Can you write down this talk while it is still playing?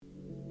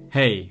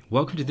Hey,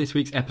 welcome to this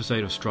week's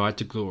episode of Stride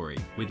to Glory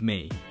with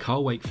me,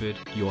 Carl Wakeford,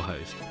 your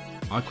host.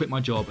 I quit my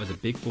job as a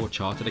Big Four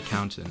chartered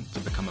accountant to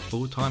become a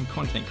full-time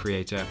content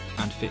creator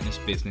and fitness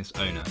business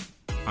owner.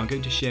 I'm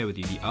going to share with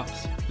you the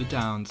ups, the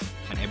downs,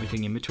 and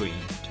everything in between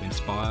to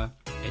inspire,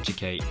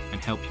 educate, and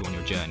help you on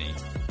your journey.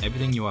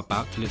 Everything you are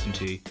about to listen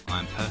to, I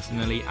am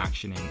personally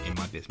actioning in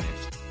my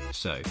business.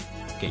 So,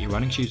 get your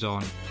running shoes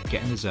on,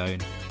 get in the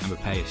zone, and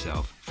prepare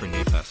yourself for a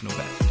new personal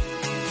best.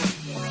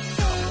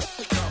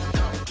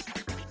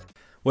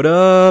 What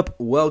up?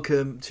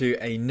 Welcome to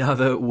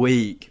another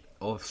week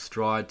of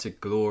Stride to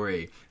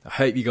Glory. I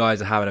hope you guys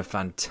are having a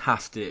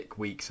fantastic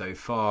week so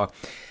far.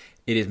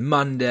 It is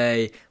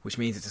Monday, which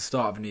means it's the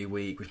start of a new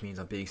week, which means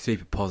I'm being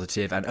super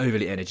positive and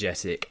overly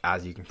energetic,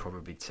 as you can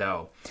probably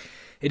tell.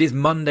 It is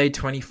Monday,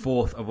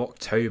 24th of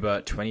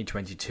October,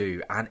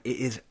 2022, and it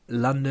is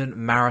London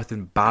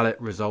Marathon ballot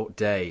result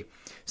day.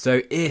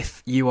 So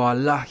if you are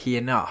lucky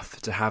enough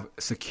to have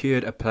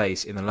secured a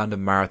place in the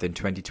London Marathon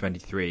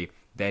 2023,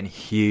 then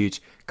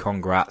huge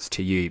congrats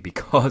to you,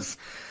 because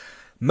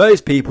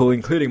most people,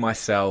 including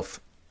myself,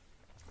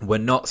 were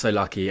not so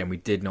lucky and we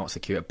did not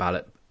secure a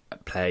ballot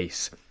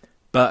place.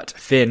 But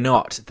fear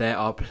not, there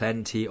are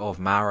plenty of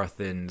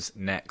marathons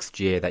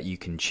next year that you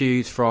can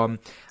choose from.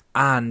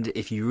 And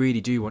if you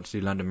really do want to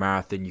do London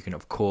Marathon, you can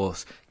of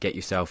course get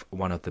yourself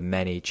one of the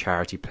many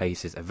charity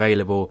places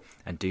available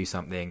and do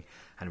something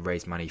and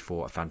raise money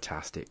for a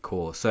fantastic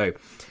cause. So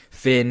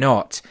fear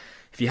not.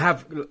 If you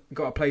have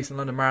got a place in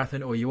London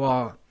Marathon, or you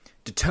are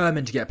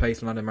determined to get a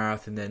place in London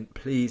Marathon, then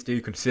please do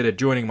consider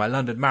joining my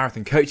London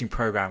Marathon coaching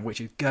program,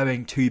 which is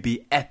going to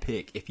be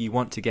epic if you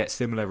want to get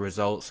similar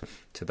results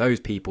to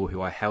those people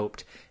who I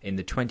helped in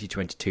the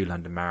 2022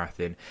 London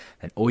Marathon.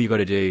 Then all you got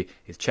to do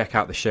is check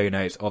out the show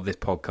notes of this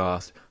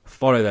podcast,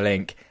 follow the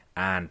link,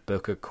 and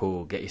book a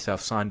call. Get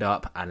yourself signed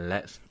up and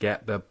let's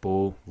get the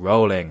ball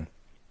rolling.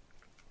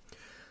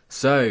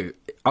 So,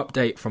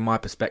 update from my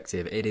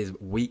perspective, it is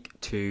week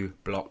 2,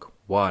 block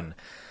 1.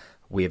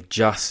 We have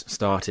just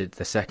started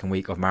the second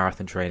week of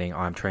marathon training.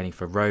 I'm training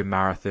for Rome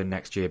Marathon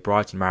next year,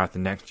 Brighton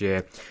Marathon next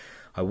year.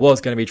 I was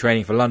going to be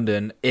training for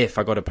London if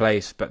I got a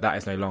place, but that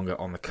is no longer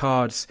on the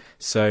cards.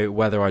 So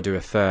whether I do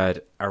a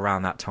third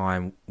around that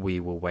time,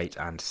 we will wait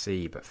and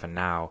see. But for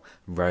now,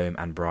 Rome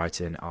and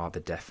Brighton are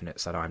the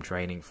definites that I'm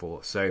training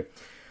for. So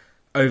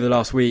over the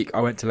last week,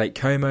 I went to Lake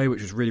Como,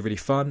 which was really, really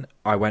fun.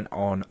 I went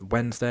on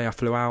Wednesday, I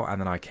flew out,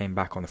 and then I came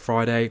back on the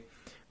Friday.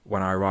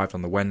 When I arrived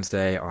on the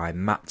Wednesday, I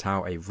mapped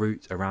out a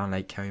route around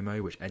Lake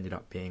Como, which ended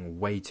up being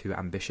way too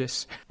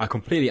ambitious. I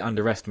completely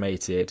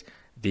underestimated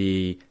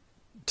the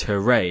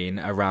terrain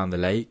around the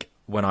lake.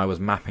 When I was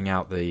mapping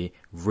out the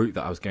route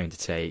that I was going to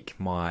take,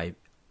 my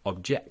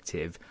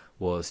objective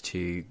was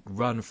to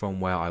run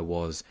from where I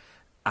was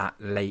at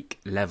lake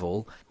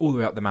level all the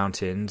way up the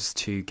mountains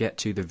to get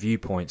to the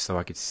viewpoint so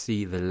I could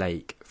see the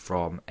lake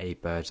from a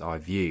bird's eye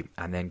view,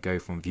 and then go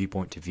from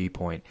viewpoint to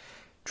viewpoint,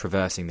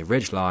 traversing the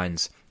ridge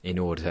lines in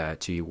order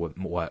to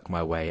work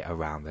my way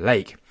around the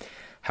lake.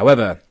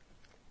 However,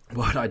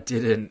 what I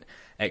didn't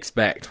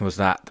expect was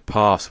that the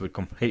paths would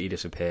completely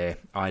disappear.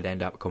 I'd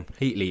end up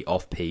completely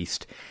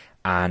off-piste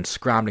and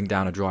scrambling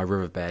down a dry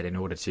riverbed in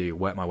order to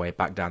work my way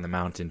back down the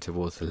mountain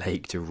towards the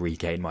lake to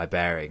regain my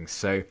bearings.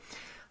 So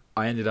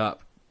I ended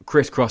up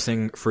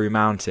crisscrossing through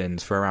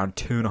mountains for around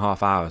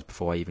 2.5 hours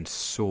before I even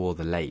saw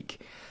the lake.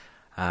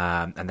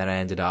 And then I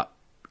ended up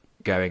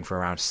going for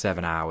around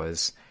 7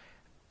 hours,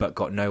 but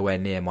got nowhere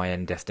near my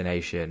end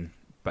destination,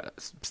 but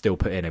still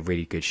put in a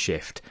really good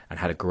shift and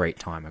had a great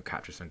time and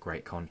captured some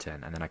great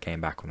content. And then I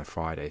came back on the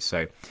Friday.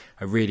 So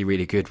a really,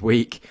 really good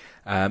week,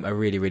 a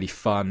really, really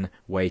fun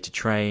way to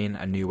train,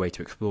 a new way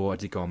to explore. I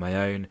did go on my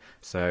own,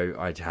 so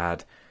I'd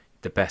had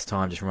the best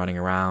time just running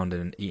around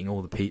and eating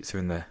all the pizza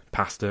and the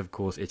pasta. Of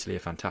course, Italy, a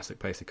fantastic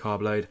place to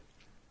carb load.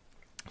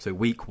 So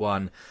week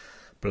 1,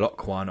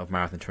 block 1 of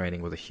marathon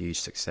training was a huge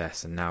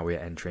success, and now we're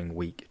entering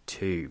week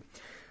 2,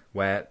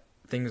 where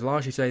things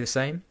largely stay the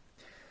same,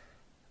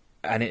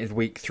 and it is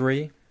week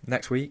 3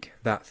 next week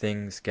that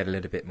things get a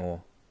little bit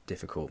more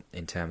difficult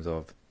in terms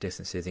of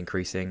distances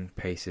increasing,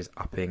 paces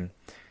upping,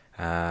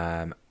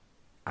 and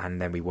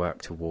then we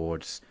work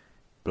towards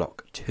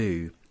block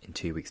 2 in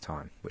 2 weeks'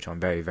 time, which I'm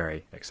very,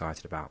 very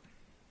excited about.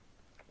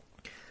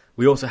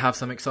 We also have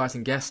some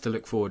exciting guests to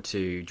look forward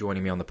to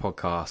joining me on the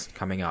podcast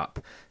coming up.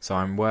 So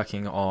I'm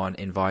working on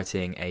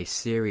inviting a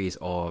series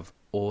of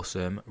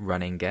awesome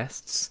running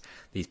guests.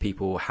 These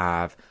people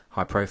have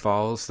high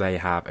profiles, they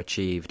have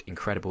achieved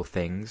incredible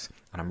things,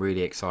 and I'm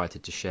really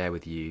excited to share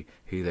with you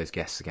who those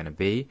guests are going to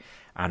be,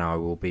 and I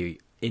will be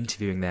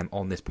interviewing them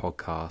on this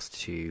podcast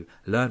to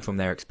learn from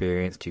their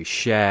experience, to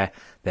share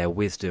their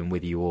wisdom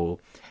with you all,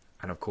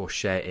 and of course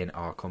share in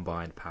our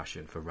combined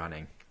passion for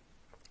running.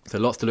 So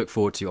lots to look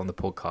forward to on the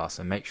podcast,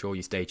 and make sure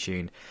you stay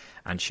tuned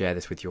and share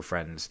this with your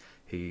friends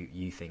who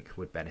you think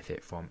would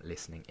benefit from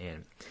listening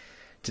in.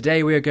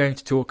 Today we are going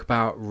to talk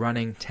about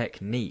running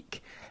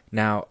technique.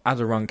 Now, as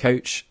a run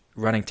coach,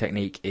 running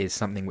technique is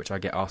something which I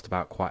get asked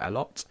about quite a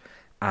lot,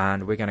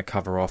 and we're going to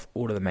cover off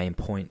all of the main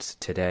points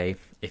today.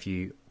 If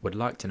you would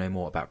like to know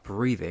more about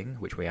breathing,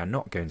 which we are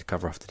not going to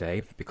cover off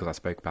today because I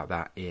spoke about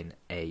that in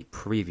a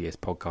previous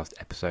podcast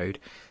episode,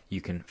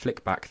 you can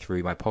flick back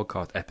through my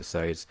podcast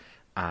episodes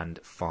and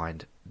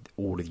find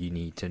all of you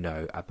need to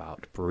know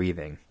about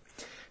breathing.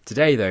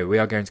 Today, though, we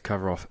are going to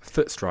cover off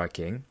foot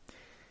striking,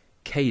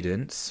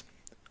 cadence,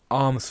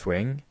 arm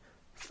swing,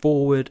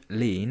 forward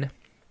lean,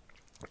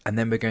 and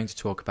then we're going to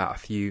talk about a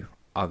few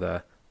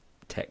other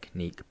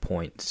technique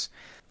points.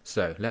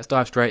 So let's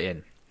dive straight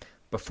in.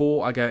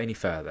 Before I go any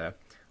further,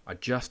 I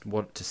just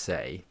want to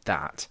say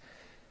that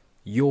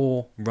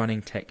your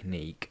running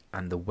technique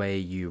and the way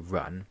you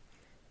run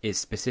is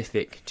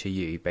specific to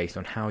you based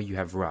on how you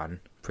have run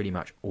pretty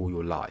much all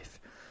your life.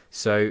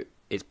 So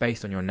it's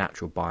based on your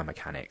natural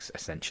biomechanics,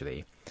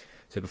 essentially.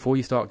 So before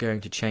you start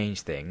going to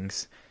change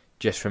things,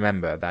 just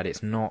remember that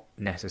it's not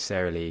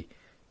necessarily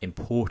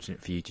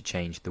important for you to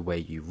change the way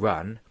you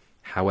run.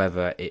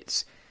 However,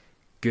 it's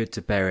good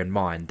to bear in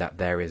mind that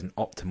there is an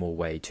optimal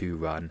way to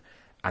run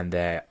and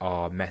there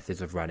are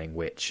methods of running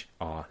which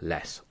are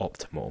less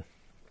optimal.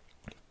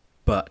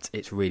 But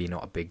it's really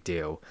not a big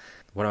deal.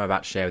 What I'm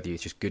about to share with you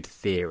is just good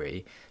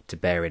theory to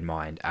bear in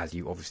mind as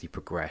you obviously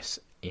progress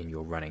in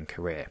your running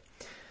career.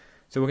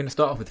 So we're going to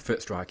start off with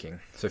foot striking.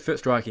 So foot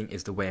striking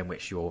is the way in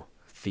which your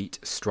feet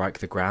strike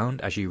the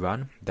ground as you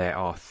run. There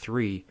are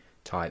 3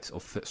 types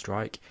of foot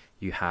strike.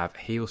 You have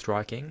heel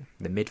striking,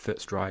 the midfoot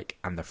strike,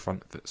 and the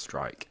front foot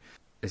strike.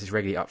 This is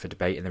regularly up for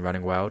debate in the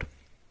running world,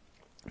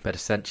 but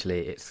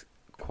essentially it's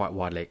quite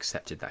widely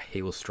accepted that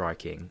heel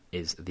striking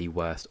is the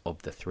worst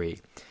of the 3.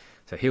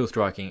 So heel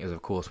striking is,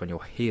 of course, when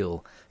your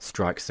heel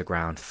strikes the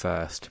ground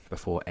first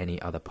before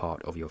any other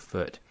part of your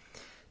foot.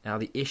 Now,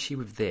 the issue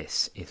with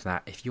this is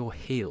that if your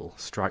heel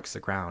strikes the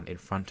ground in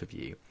front of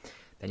you,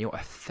 then you're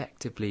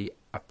effectively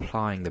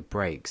applying the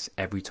brakes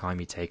every time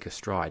you take a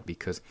stride,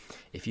 because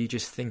if you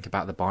just think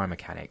about the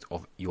biomechanics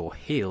of your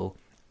heel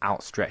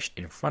outstretched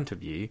in front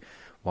of you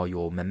while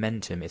your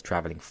momentum is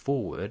travelling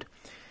forward,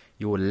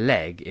 your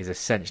leg is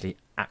essentially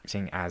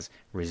acting as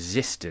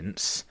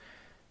resistance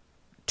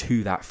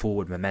to that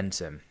forward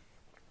momentum.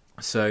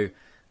 So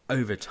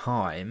over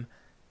time,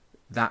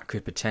 that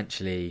could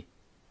potentially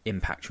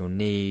impact your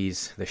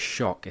knees. The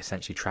shock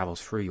essentially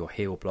travels through your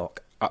heel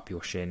block, up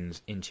your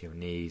shins, into your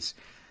knees,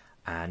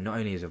 and not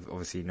only is it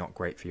obviously not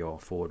great for your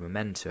forward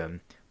momentum,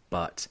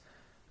 but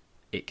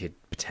it could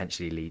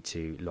potentially lead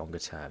to longer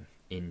term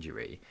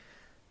injury.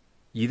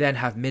 You then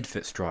have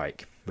midfoot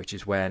strike, which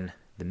is when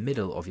the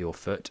middle of your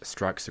foot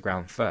strikes the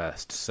ground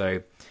first.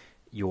 So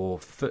your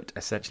foot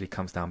essentially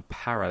comes down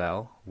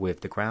parallel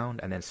with the ground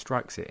and then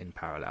strikes it in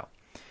parallel.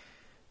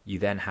 You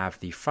then have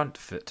the front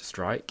foot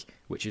strike,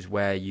 which is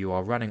where you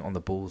are running on the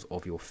balls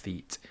of your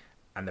feet.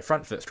 And the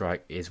front foot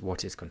strike is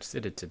what is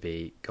considered to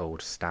be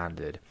gold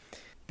standard,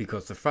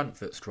 because the front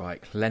foot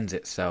strike lends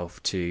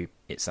itself to,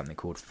 it's something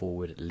called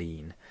forward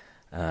lean,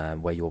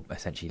 where you're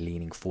essentially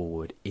leaning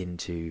forward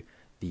into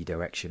the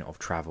direction of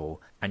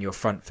travel, and your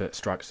front foot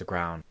strikes the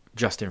ground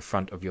just in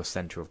front of your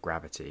centre of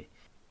gravity.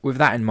 With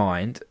that in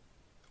mind,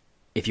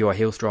 if you're a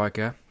heel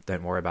striker,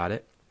 don't worry about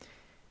it.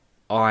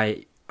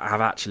 I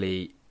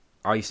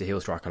used to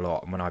heel strike a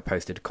lot, and when I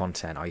posted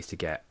content, I used to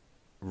get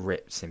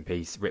ripped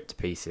to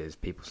pieces,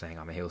 people saying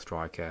I'm a heel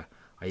striker.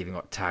 I even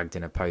got tagged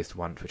in a post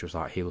once which was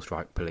like heel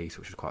strike police,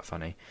 which was quite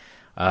funny.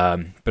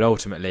 But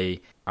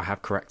ultimately, I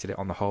have corrected it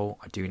on the whole.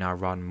 I do now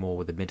run more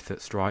with a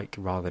midfoot strike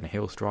rather than a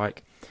heel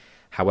strike.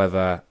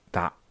 However,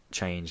 that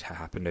change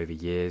happened over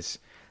years.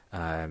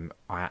 I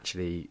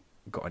actually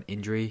got an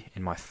injury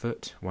in my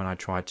foot when I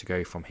tried to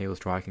go from heel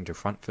striking to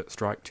front foot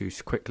strike too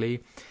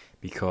quickly,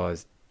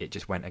 because it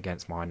just went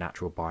against my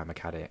natural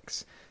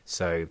biomechanics.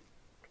 So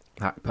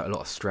that put a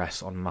lot of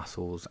stress on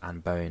muscles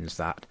and bones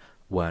that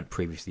weren't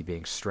previously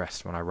being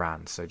stressed when I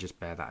ran. So just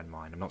bear that in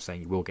mind. I'm not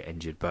saying you will get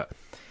injured, but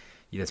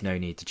there's no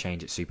need to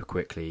change it super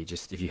quickly.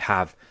 Just if you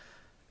have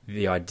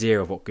the idea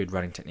of what good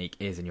running technique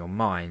is in your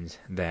mind,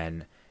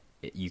 then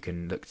you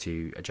can look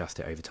to adjust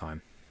it over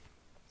time.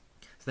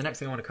 So the next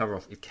thing I want to cover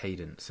off is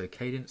cadence. So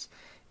cadence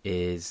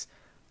is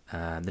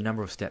the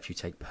number of steps you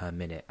take per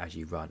minute as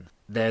you run.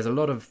 There's a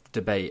lot of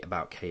debate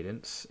about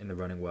cadence in the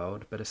running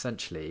world, but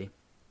essentially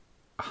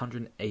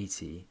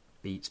 180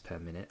 beats per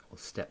minute or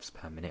steps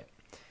per minute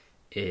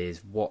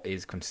is what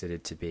is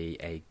considered to be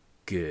a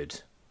good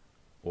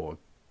or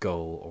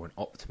goal or an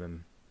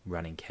optimum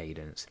running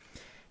cadence.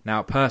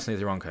 Now, personally,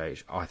 as a run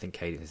coach, I think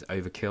cadence is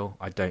overkill.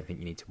 I don't think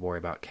you need to worry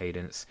about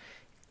cadence.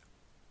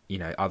 You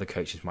know, other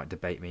coaches might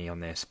debate me on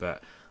this,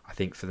 but I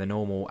think for the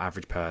normal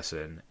average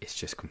person, it's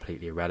just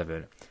completely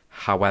irrelevant.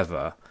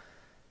 However,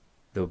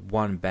 the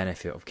one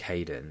benefit of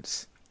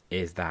cadence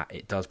is that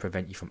it does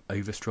prevent you from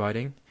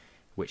overstriding,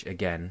 which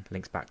again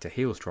links back to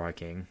heel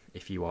striking.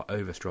 If you are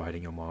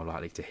overstriding, you're more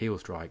likely to heel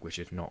strike, which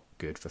is not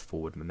good for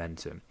forward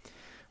momentum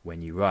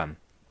when you run.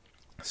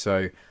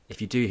 So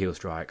if you do heel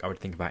strike, I would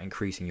think about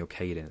increasing your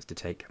cadence to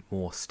take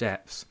more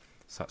steps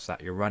such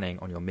that you're running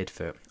on your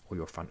midfoot or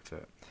your front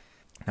foot.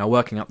 Now,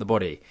 working up the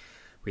body,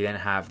 we then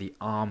have the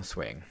arm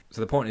swing. So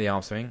the point of the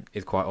arm swing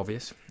is quite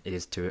obvious. It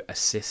is to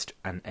assist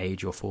and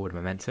aid your forward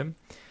momentum.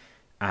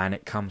 And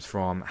it comes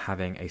from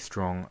having a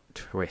strong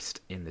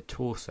twist in the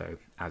torso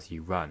as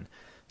you run.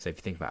 So if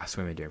you think about a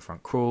swimmer doing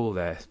front crawl,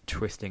 they're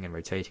twisting and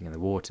rotating in the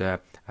water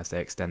as they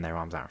extend their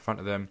arms out in front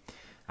of them.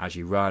 As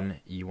you run,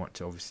 you want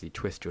to obviously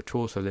twist your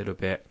torso a little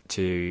bit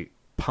to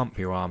pump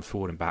your arms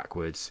forward and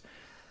backwards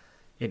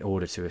in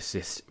order to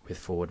assist with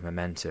forward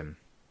momentum.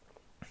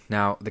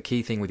 Now, the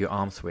key thing with your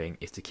arm swing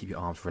is to keep your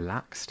arms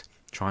relaxed.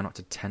 Try not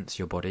to tense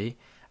your body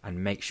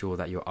and make sure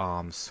that your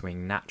arms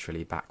swing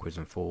naturally backwards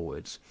and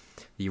forwards.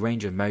 The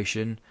range of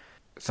motion,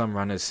 some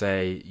runners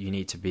say you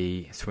need to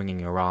be swinging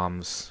your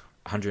arms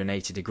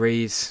 180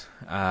 degrees,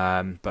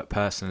 but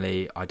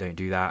personally I don't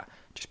do that,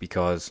 just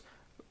because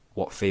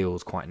what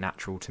feels quite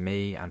natural to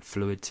me and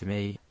fluid to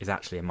me is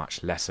actually a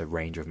much lesser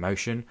range of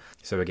motion.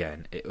 So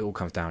again, it all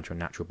comes down to a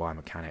natural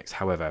biomechanics.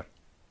 However,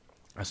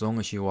 as long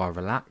as you are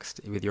relaxed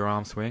with your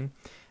arm swing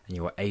and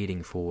you are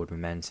aiding forward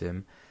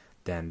momentum,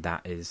 then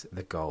that is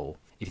the goal.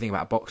 If you think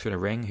about a boxer in a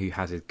ring who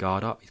has his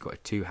guard up, he's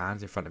got 2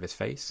 hands in front of his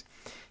face,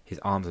 his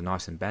arms are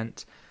nice and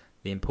bent.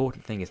 The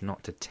important thing is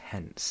not to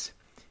tense,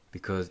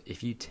 because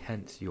if you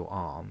tense your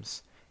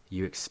arms,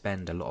 you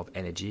expend a lot of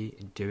energy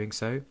in doing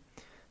so.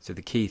 So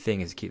the key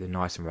thing is to keep them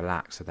nice and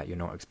relaxed so that you're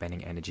not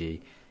expending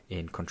energy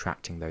in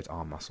contracting those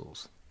arm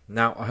muscles.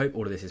 Now, I hope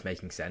all of this is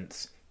making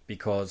sense,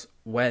 because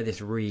where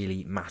this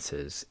really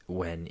matters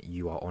when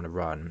you are on a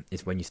run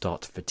is when you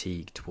start to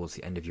fatigue towards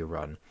the end of your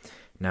run.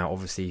 Now,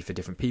 obviously, for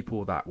different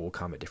people, that will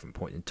come at different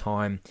points in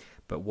time,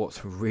 but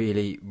what's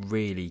really,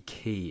 really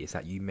key is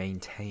that you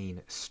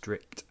maintain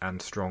strict and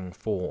strong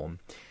form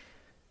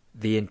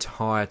the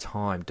entire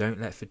time. Don't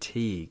let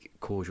fatigue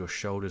cause your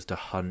shoulders to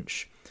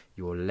hunch,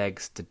 your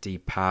legs to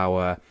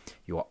depower,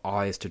 your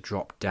eyes to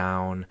drop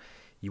down.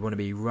 You want to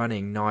be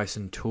running nice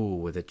and tall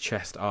with the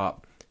chest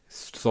up,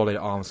 solid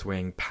arm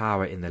swing,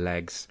 power in the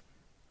legs.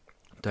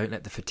 Don't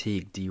let the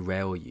fatigue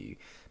derail you,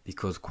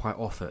 because quite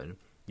often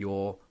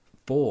your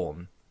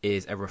form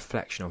is a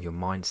reflection of your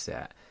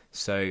mindset.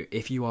 So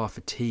if you are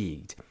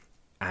fatigued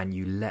and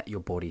you let your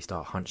body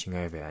start hunching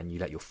over and you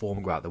let your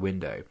form go out the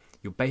window,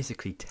 you're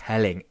basically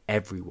telling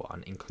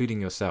everyone,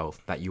 including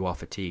yourself, that you are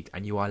fatigued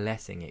and you are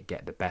letting it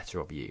get the better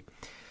of you.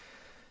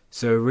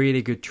 So a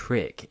really good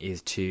trick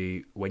is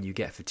to, when you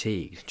get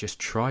fatigued, just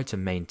try to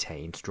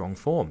maintain strong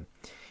form.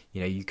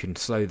 You know, you can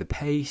slow the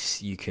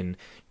pace, you can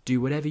do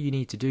whatever you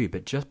need to do,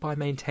 but just by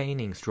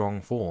maintaining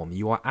strong form,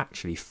 you are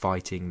actually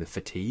fighting the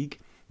fatigue,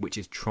 which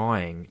is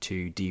trying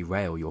to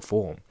derail your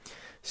form.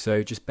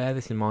 So just bear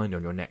this in mind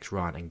on your next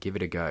run and give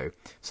it a go.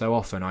 So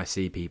often I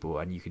see people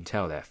and you can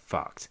tell they're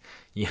fucked.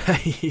 You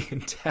can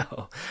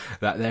tell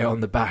that they're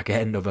on the back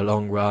end of a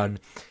long run.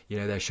 You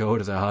know, their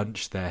shoulders are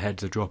hunched, their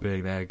heads are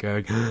dropping, they're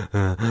going.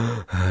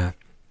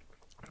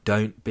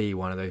 Don't be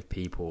one of those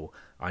people.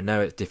 I know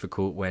it's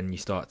difficult when you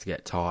start to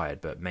get tired,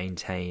 but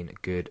maintain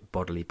good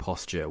bodily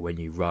posture when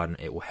you run.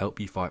 It will help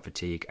you fight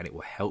fatigue and it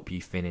will help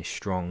you finish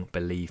strong,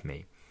 believe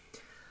me.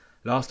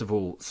 Last of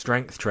all,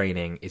 strength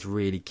training is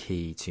really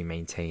key to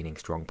maintaining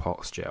strong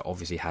posture.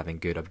 Obviously, having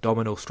good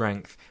abdominal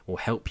strength will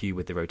help you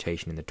with the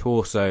rotation in the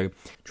torso.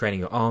 Training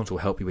your arms will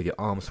help you with your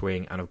arm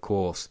swing. And of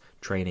course,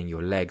 training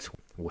your legs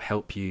will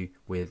help you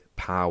with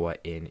power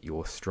in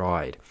your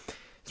stride.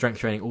 Strength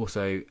training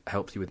also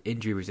helps you with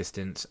injury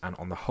resistance. And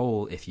on the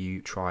whole, if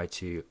you try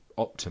to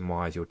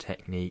optimize your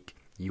technique,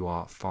 you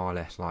are far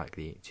less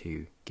likely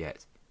to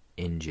get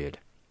injured.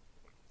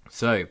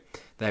 So,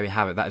 there we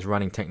have it. That is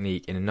running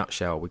technique in a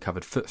nutshell. We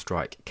covered foot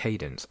strike,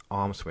 cadence,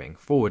 arm swing,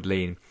 forward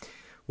lean,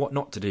 what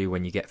not to do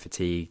when you get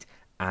fatigued,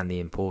 and the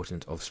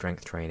importance of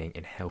strength training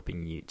in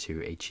helping you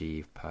to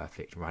achieve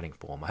perfect running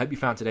form. I hope you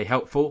found today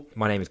helpful.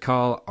 My name is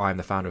Carl. I'm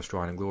the founder of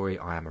Stride and Glory.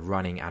 I am a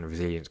running and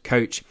resilience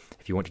coach.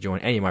 If you want to join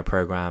any of my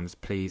programs,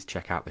 please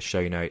check out the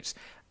show notes.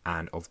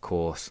 And of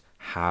course,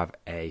 have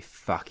a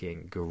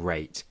fucking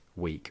great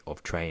week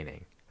of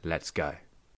training. Let's go.